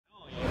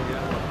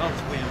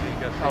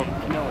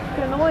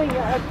going. The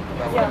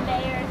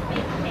mayor's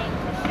big thing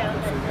to show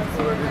that this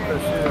river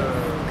is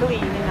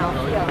Clean enough.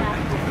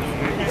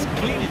 Yeah. It's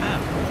clean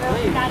enough.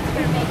 That's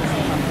her big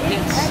thing.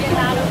 It's not a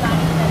lot of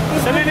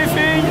Salut les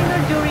filles!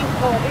 During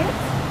COVID,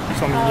 Ils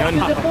sont mignonnes.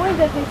 to the point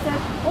that they said,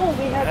 oh,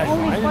 we had Ah,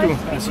 only ils 5 vont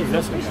rien species du tout.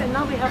 of fish, and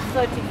now we have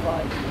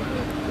 35.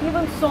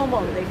 Even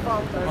salmon, they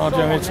found Ah, tu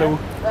vas mettre ça où?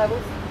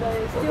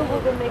 They still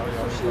wouldn't make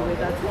sushi with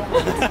that.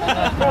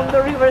 From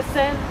the river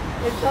Seine,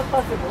 it's not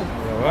possible.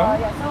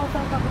 Yeah,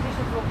 some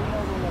competitions will be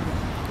held on that.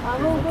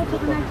 We'll go to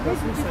the next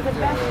place, which is the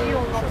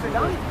Bastille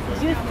Notre-Dame. It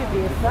used to be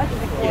as such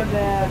before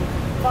the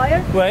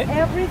fire. Ouais.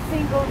 Every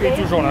single Il est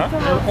day, toujours là.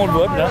 On le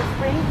voit là.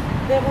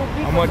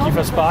 À moins qu'il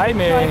fasse pareil,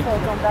 mais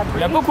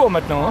il est un peu court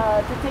maintenant. Hein.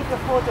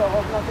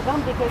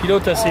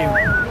 Pilote assez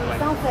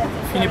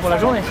fini pour la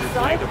journée.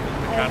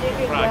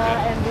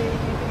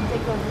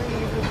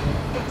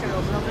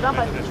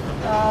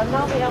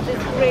 Now we have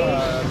this gray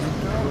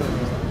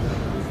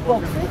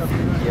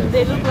boxes.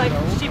 They look like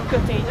ship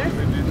containers.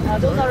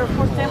 Those are of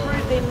course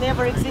temporary. They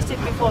never existed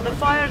before the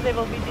fire. They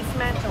will be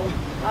dismantled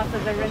after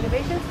the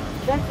renovations.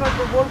 That's what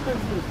the workers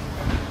do.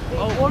 They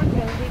work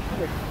and live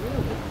here.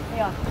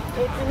 Yeah,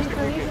 it's an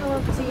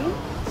international team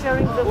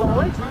sharing the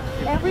knowledge.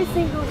 Every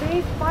single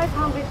day,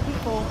 500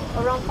 people,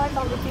 around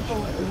 500 people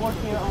work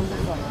here on the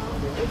site.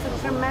 It's a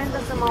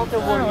tremendous amount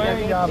of work.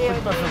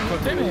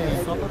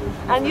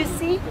 And you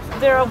see,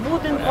 there are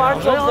wooden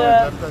parts of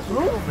the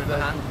roof.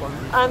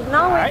 And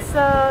now it's,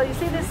 you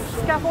see this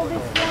scaffold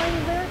is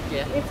flying there?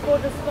 Yeah. It's for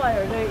the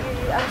spire.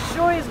 I'm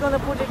sure he's going to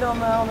put it on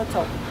the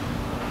top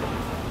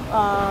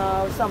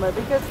somewhere,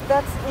 because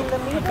that's in the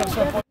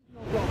middle.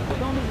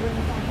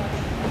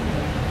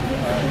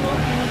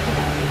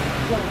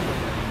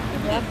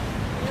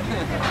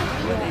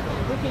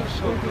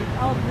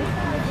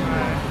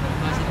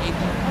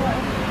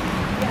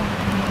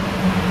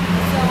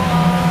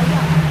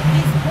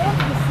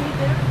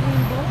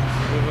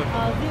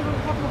 They were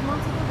a couple of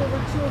months ago, there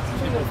were 2 or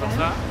 3 of them,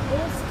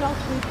 all stuck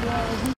with